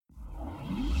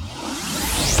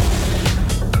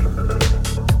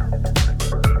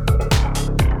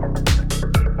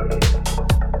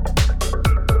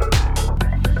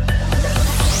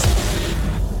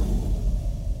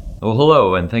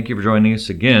hello, and thank you for joining us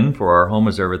again for our Home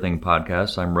is Everything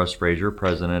podcast. I'm Russ Frazier,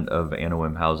 president of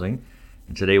Anawim Housing,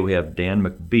 and today we have Dan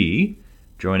McBee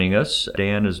joining us.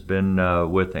 Dan has been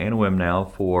with Anawim now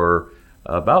for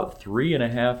about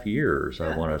 3.5 years,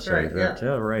 I want to say.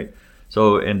 Right, Right.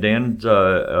 So, and Dan's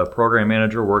a program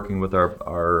manager working with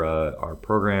our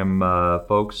program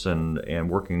folks and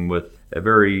working with a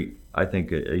very, I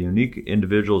think, a unique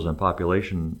individuals and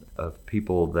population of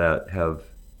people that have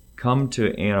come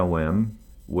to Anawim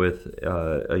with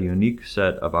a unique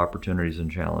set of opportunities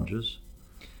and challenges.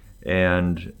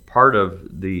 And part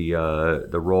of the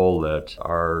role that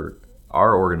our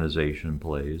organization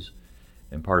plays,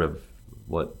 and part of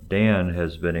what Dan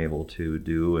has been able to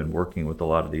do in working with a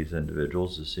lot of these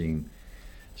individuals, is seeing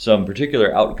some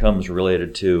particular outcomes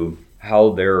related to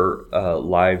how their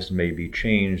lives may be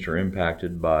changed or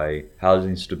impacted by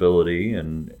housing stability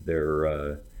and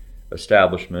their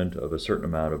establishment of a certain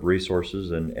amount of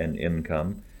resources and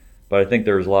income. But I think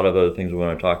there's a lot of other things we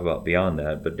want to talk about beyond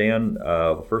that. But Dan,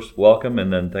 first, welcome,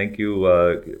 and then thank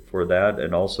you for that.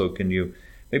 And also, can you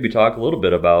maybe talk a little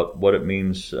bit about what it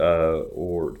means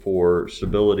for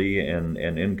stability and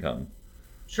income?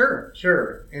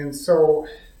 Sure. And so,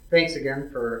 thanks again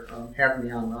for having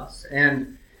me on, Russ.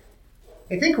 And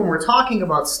I think when we're talking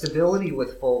about stability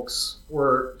with folks,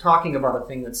 we're talking about a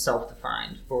thing that's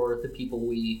self-defined for the people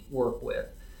we work with,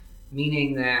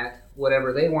 meaning that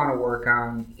whatever they want to work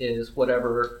on is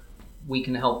whatever we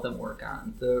can help them work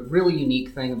on. The really unique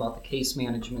thing about the case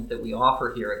management that we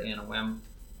offer here at Anawim,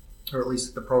 or at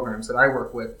least the programs that I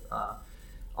work with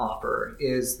offer,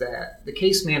 is that the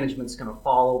case management's going to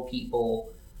follow people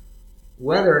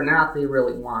whether or not they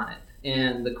really want it.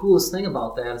 And the coolest thing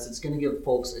about that is it's going to give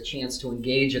folks a chance to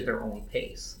engage at their own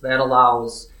pace. That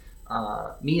allows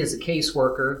me as a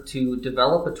caseworker to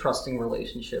develop a trusting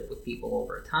relationship with people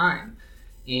over time.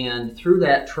 And through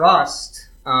that trust,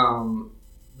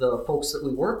 the folks that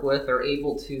we work with are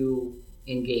able to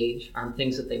engage on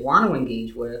things that they want to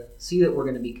engage with, see that we're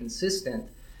going to be consistent,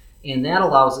 and that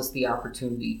allows us the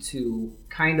opportunity to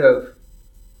kind of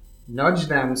nudge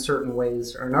them certain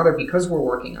ways or another because we're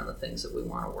working on the things that we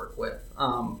want to work with,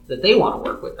 that they want to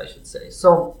work with, I should say.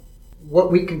 So what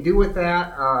we can do with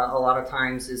that a lot of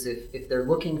times is if they're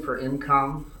looking for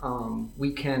income,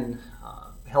 we can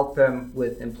help them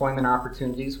with employment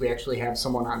opportunities. We actually have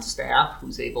someone on staff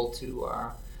who's able to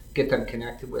get them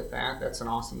connected with that. That's an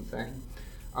awesome thing.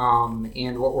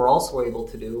 And what we're also able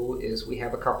to do is we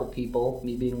have a couple people,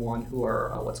 me being one, who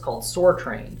are what's called SOAR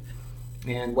trained.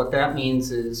 And what that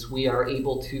means is we are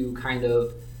able to kind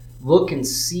of look and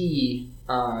see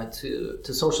to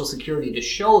Social Security to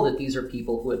show that these are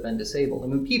people who have been disabled. I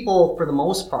mean, people, for the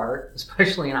most part,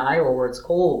 especially in Iowa where it's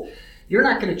cold, you're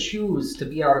not going to choose to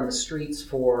be out on the streets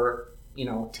for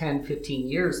 10, 15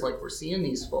 years like we're seeing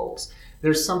these folks.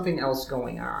 There's something else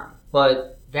going on.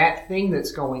 But that thing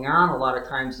that's going on a lot of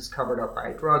times is covered up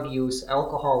by drug use,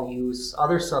 alcohol use,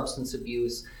 other substance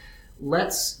abuse.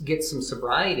 Let's get some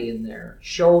sobriety in there,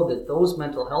 show that those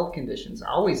mental health conditions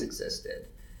always existed,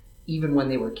 even when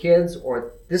they were kids,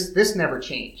 or this never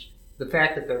changed. The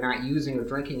fact that they're not using or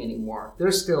drinking anymore,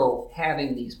 they're still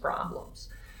having these problems.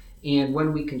 And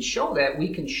when we can show that,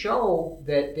 we can show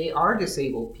that they are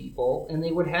disabled people and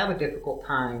they would have a difficult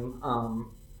time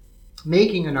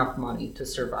making enough money to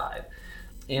survive.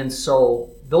 And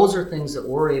so those are things that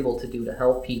we're able to do to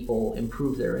help people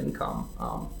improve their income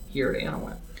here at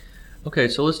Anawim. Okay,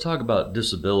 so let's talk about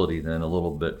disability then a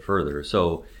little bit further.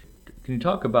 So can you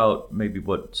talk about maybe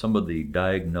what some of the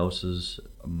diagnoses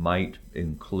might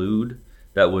include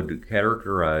that would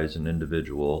characterize an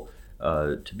individual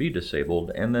to be disabled,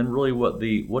 and then really what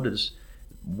is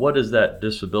that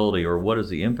disability, or what is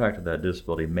the impact of that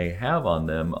disability may have on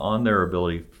them, on their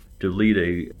ability to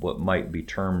lead what might be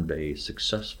termed a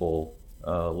successful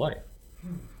life?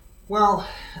 Well,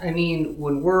 I mean,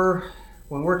 when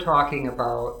we're talking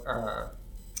about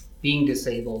being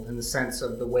disabled in the sense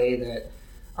of the way that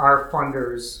our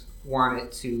funders want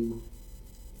it to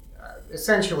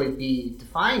essentially be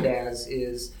defined as,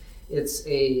 is it's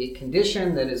a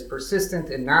condition that is persistent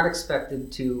and not expected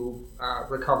to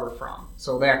recover from.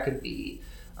 So that could be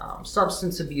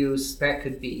substance abuse, that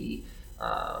could be,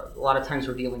 a lot of times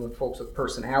we're dealing with folks with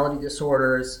personality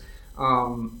disorders.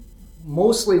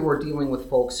 Mostly we're dealing with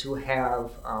folks who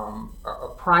have a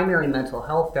primary mental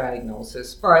health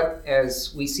diagnosis, but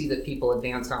as we see that people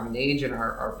advance on in age in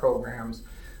our programs,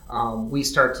 we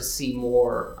start to see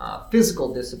more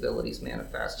physical disabilities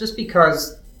manifest, just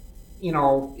because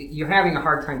you're having a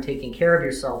hard time taking care of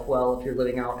yourself well if you're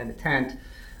living out in a tent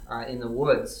in the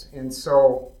woods. And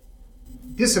so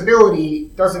disability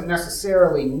doesn't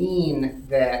necessarily mean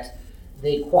that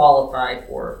they qualify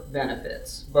for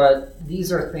benefits. But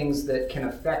these are things that can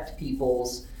affect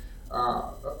people's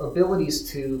abilities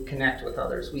to connect with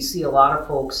others. We see a lot of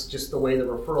folks, just the way the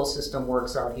referral system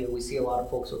works out here, we see a lot of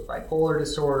folks with bipolar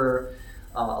disorder,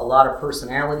 a lot of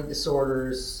personality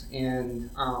disorders, and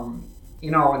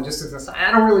and just as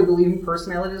I don't really believe in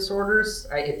personality disorders.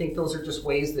 I think those are just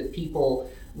ways that people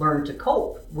learn to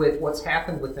cope with what's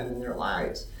happened with them in their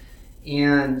lives.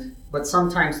 But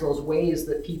sometimes those ways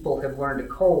that people have learned to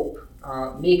cope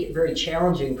make it very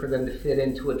challenging for them to fit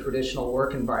into a traditional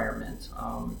work environment.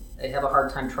 They have a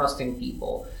hard time trusting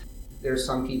people. There's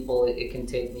some people, it can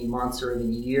take me months or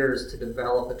even years to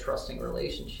develop a trusting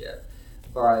relationship.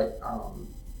 But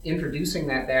introducing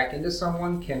that back into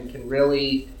someone can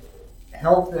really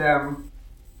help them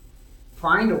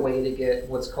find a way to get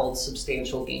what's called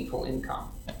substantial gainful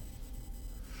income.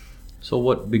 So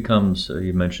what becomes,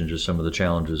 you mentioned just some of the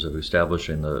challenges of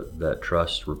establishing that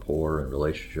trust, rapport, and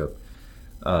relationship.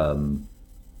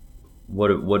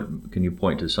 What can you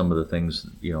point to some of the things,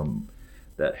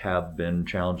 that have been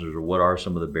challenges, or what are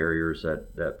some of the barriers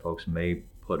that folks may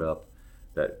put up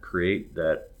that create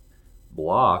that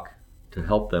block to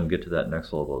help them get to that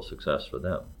next level of success for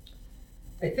them?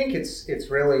 I think it's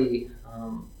really,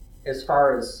 as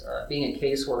far as being a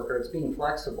caseworker, it's being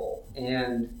flexible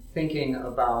and thinking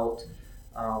about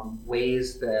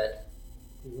ways that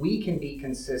we can be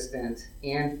consistent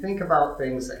and think about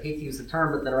things, I hate to use the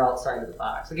term, but that are outside of the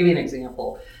box. I'll give you an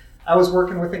example. I was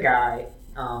working with a guy,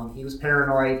 he was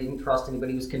paranoid, he didn't trust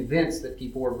anybody, he was convinced that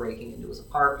people were breaking into his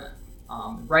apartment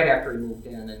right after he moved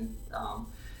in. And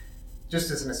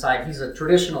just as an aside, he's a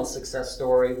traditional success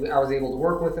story. I was able to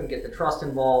work with him, get the trust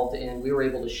involved, and we were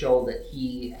able to show that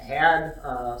he had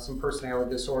some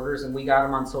personality disorders, and we got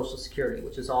him on Social Security,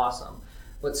 which is awesome.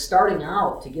 But starting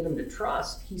out, to get him to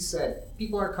trust, he said,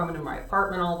 people are coming to my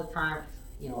apartment all the time.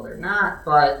 They're not,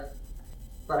 but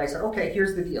I said, okay,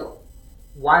 here's the deal.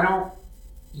 Why don't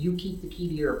you keep the key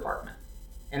to your apartment?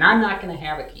 And I'm not going to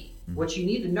have a key. What you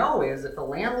need to know is if the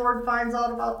landlord finds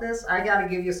out about this, I got to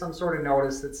give you some sort of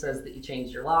notice that says that you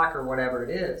changed your lock or whatever it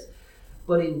is.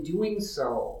 But in doing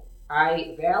so,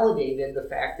 I validated the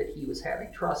fact that he was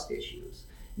having trust issues.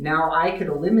 Now I could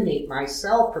eliminate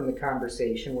myself from the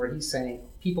conversation where he's saying,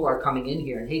 people are coming in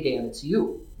here and, hey, Dan, it's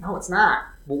you. No, it's not.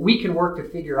 Well, we can work to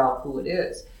figure out who it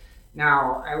is.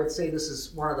 Now, I would say this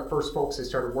is one of the first folks I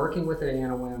started working with at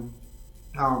Anawim.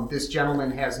 This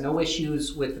gentleman has no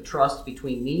issues with the trust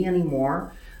between me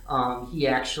anymore. We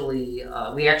actually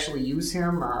use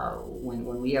him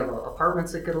when we have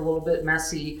apartments that get a little bit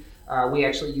messy. We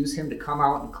actually use him to come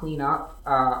out and clean up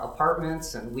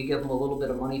apartments, and we give him a little bit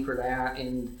of money for that.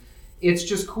 And it's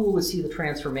just cool to see the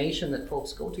transformation that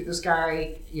folks go to. This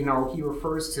guy, he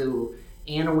refers to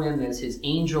Anawim as his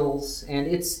angels, and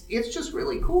it's just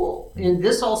really cool. And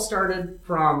this all started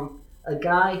from a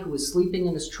guy who was sleeping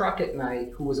in his truck at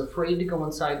night, who was afraid to go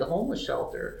inside the homeless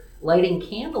shelter, lighting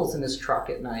candles in his truck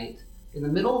at night in the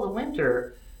middle of the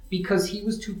winter because he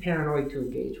was too paranoid to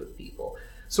engage with people.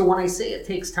 So when I say it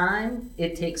takes time,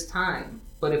 it takes time.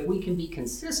 But if we can be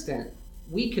consistent,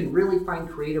 we can really find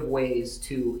creative ways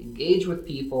to engage with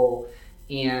people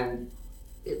and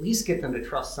at least get them to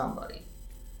trust somebody.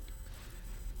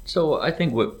 So I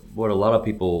think what a lot of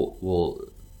people will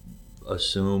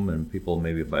assume, and people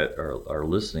maybe are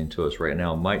listening to us right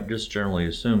now, might just generally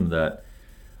assume that,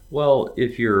 well,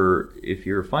 if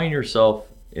you find yourself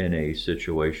in a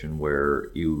situation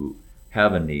where you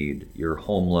have a need, you're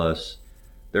homeless,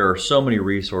 there are so many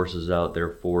resources out there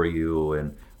for you,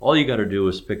 and all you got to do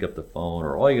is pick up the phone,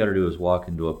 or all you got to do is walk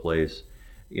into a place,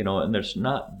 and it's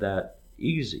not that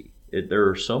easy. There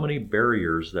are so many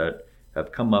barriers that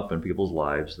have come up in people's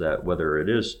lives that, whether it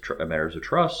is matters of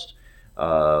trust,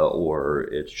 or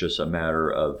it's just a matter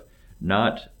of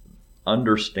not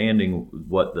understanding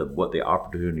what the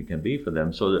opportunity can be for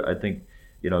them. So I think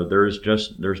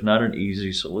there's not an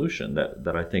easy solution.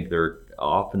 That I think there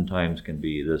oftentimes can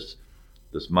be this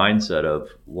mindset of,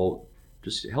 well,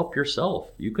 just help yourself.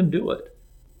 You can do it.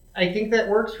 I think that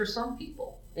works for some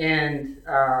people, and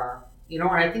and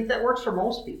I think that works for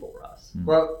most people, Russ. Mm-hmm.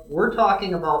 But we're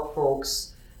talking about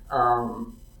folks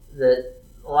that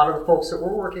a lot of the folks that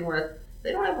we're working with,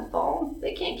 they don't have a phone.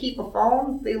 They can't keep a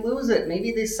phone. They lose it.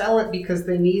 Maybe they sell it because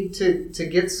they need to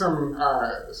get some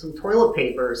toilet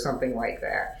paper or something like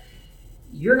that.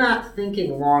 You're not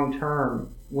thinking long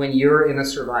term when you're in a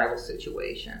survival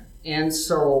situation. And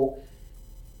so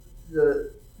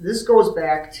this goes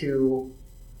back to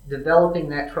developing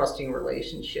that trusting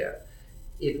relationship.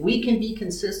 If we can be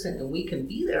consistent and we can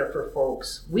be there for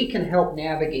folks, we can help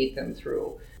navigate them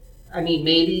through. I mean,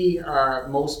 maybe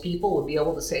most people would be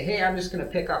able to say, hey, I'm just going to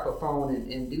pick up a phone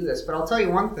and do this. But I'll tell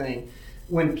you one thing,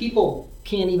 when people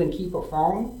can't even keep a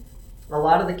phone, a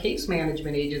lot of the case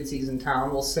management agencies in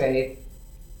town will say,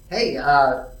 hey,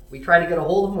 we tried to get a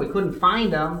hold of them, we couldn't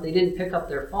find them, they didn't pick up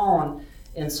their phone,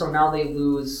 and so now they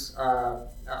lose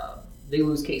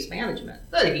case management.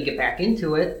 They can get back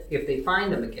into it if they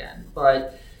find them again,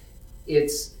 but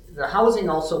the housing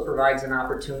also provides an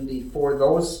opportunity for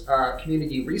those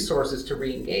community resources to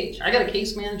re-engage. I got a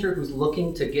case manager who's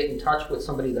looking to get in touch with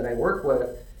somebody that I work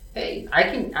with. Hey, I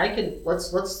can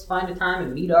let's find a time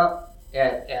and meet up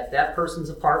at that person's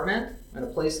apartment in a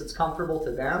place that's comfortable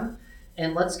to them,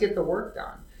 and let's get the work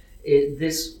done.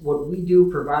 What we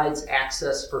do provides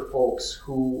access for folks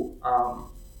who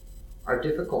are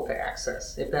difficult to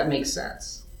access, if that makes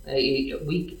sense.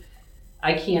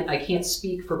 I can't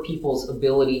speak for people's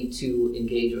ability to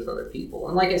engage with other people.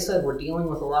 And like I said, we're dealing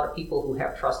with a lot of people who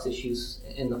have trust issues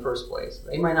in the first place.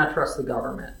 They might not trust the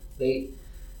government. And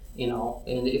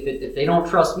if they don't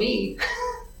trust me,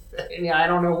 I mean, I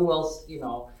don't know who else,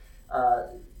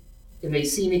 and they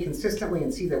see me consistently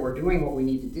and see that we're doing what we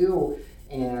need to do,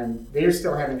 and they're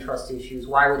still having trust issues.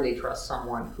 Why would they trust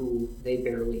someone who they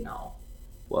barely know?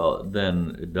 Well,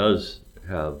 then it does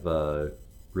have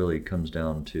really comes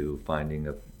down to finding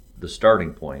the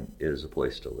starting point is a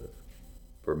place to live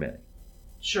for many.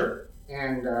 Sure.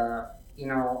 And,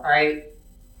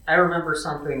 I remember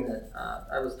something that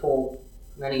I was told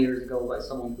many years ago by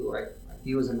someone who I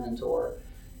view as a mentor.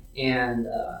 And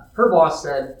her boss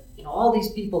said, all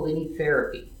these people, they need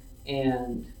therapy.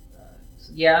 And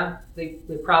yeah, they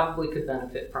probably could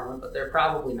benefit from it, but they're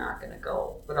probably not going to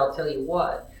go. But I'll tell you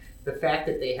what, the fact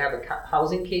that they have a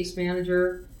housing case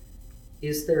manager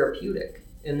is therapeutic,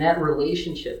 and that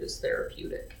relationship is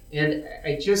therapeutic. And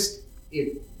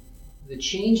the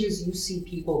changes you see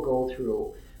people go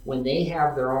through when they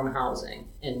have their own housing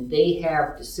and they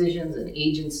have decisions and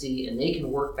agency and they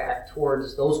can work back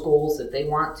towards those goals that they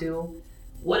want to,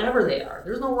 whatever they are,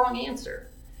 there's no wrong answer.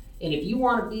 And if you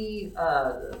want to be,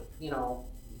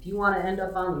 if you want to end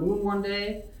up on the moon one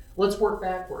day, let's work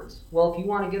backwards. Well, if you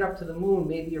want to get up to the moon,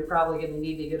 maybe you're probably going to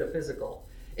need to get a physical.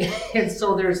 And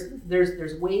so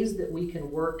there's ways that we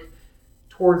can work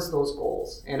towards those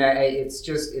goals. And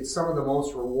it's some of the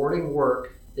most rewarding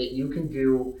work that you can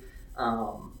do.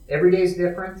 Every day is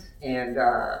different, and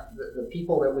the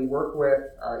people that we work with,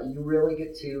 you really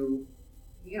get to,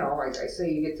 I say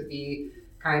you get to be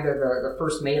kind of the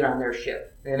first mate on their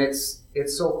ship, and it's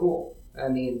so cool. I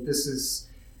mean, this is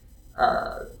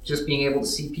just being able to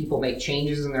see people make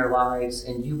changes in their lives,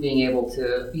 and you being able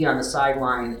to be on the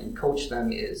sideline and coach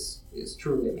them is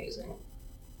truly amazing.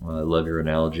 Well, I love your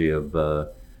analogy of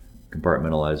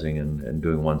compartmentalizing and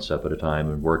doing one step at a time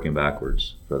and working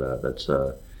backwards for that.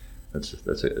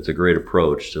 That's a great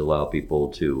approach to allow people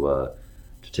to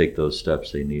take those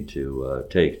steps they need to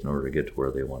take in order to get to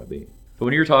where they want to be. But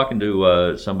when you're talking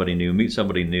to somebody new, meet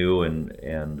somebody new,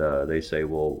 and they say,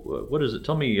 "Well, what is it?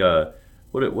 Tell me,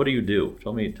 what do you do?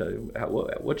 Tell me,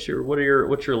 what's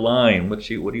your line? What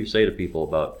do you say to people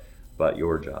about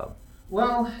your job?"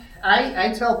 Well,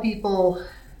 I tell people,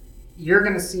 you're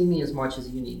going to see me as much as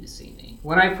you need to see me.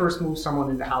 When I first move someone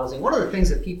into housing, one of the things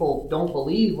that people don't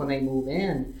believe when they move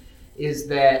in is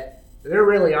that there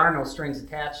really are no strings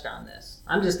attached on this.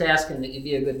 I'm just asking that you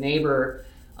be a good neighbor.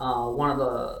 One of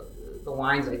the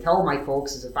lines I tell my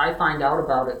folks is, if I find out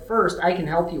about it first, I can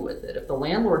help you with it. If the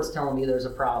landlord's telling me there's a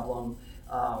problem,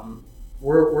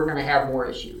 we're going to have more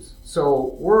issues.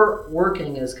 So we're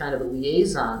working as kind of a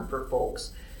liaison for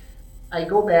folks. I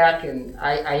go back and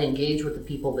I engage with the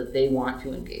people that they want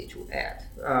to engage at.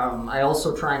 I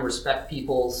also try and respect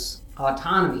people's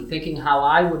autonomy, thinking how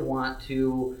I would want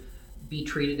to be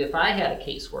treated if I had a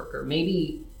caseworker.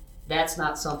 Maybe that's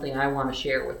not something I want to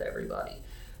share with everybody.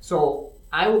 So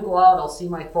I will go out, I'll see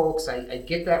my folks, I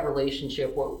get that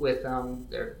relationship with them,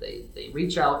 they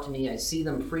reach out to me, I see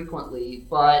them frequently,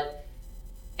 but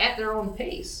at their own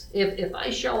pace. If I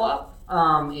show up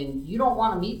and you don't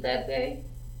want to meet that day,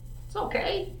 it's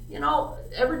okay.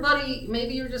 Everybody,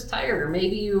 maybe you're just tired, or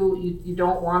maybe you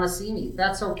don't want to see me.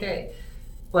 That's okay.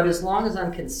 But as long as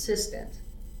I'm consistent,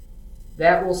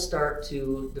 that will start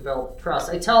to develop trust.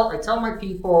 I tell my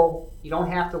people, you don't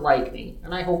have to like me,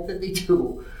 and I hope that they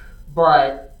do,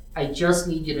 but I just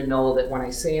need you to know that when I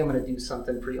say I'm going to do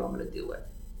something for you, I'm going to do it.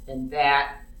 And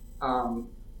that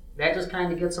just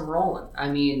kind of gets them rolling. I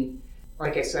mean,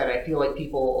 like I said, I feel like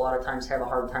people a lot of times have a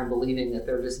hard time believing that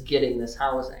they're just getting this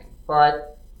housing.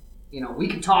 But, we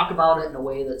can talk about it in a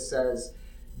way that says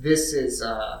this is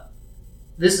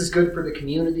good for the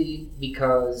community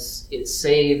because it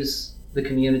saves the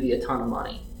community a ton of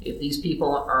money. If these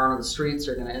people are on the streets,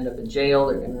 they're going to end up in jail,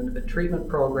 they're going to end up in treatment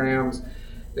programs,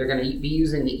 they're going to be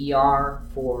using the ER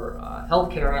for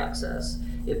healthcare access.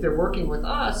 If they're working with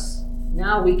us,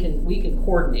 now we can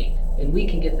coordinate and we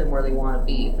can get them where they want to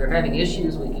be. If they're having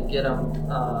issues, we can get them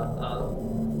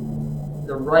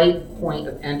the right point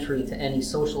of entry to any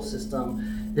social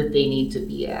system that they need to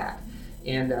be at.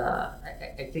 And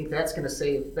I think that's going to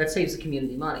saves the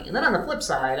community money. And then on the flip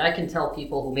side, I can tell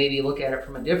people who maybe look at it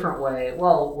from a different way,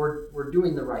 well, we're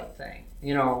doing the right thing.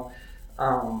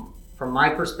 From my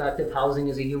perspective, housing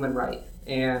is a human right,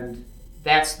 and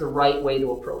that's the right way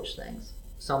to approach things.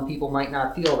 Some people might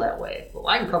not feel that way. Well,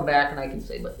 I can come back and I can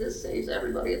say, but this saves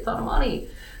everybody a ton of money.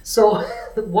 So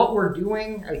what we're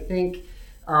doing, I think,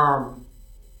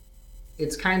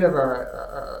 it's kind of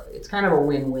a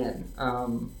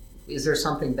win-win. Is there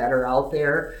something better out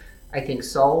there? I think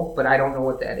so, but I don't know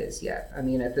what that is yet. I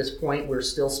mean, at this point, we're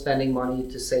still spending money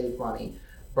to save money,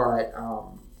 but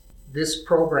this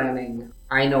programming,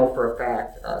 I know for a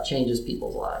fact, changes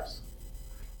people's lives.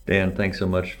 Dan, thanks so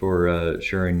much for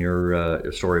sharing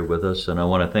your story with us, and I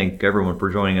want to thank everyone for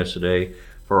joining us today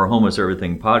for our Home is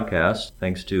Everything podcast.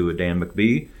 Thanks to Dan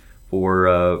McBee for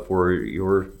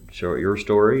your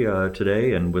story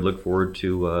today, and we look forward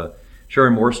to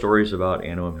sharing more stories about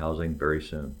Anawim Housing very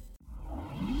soon.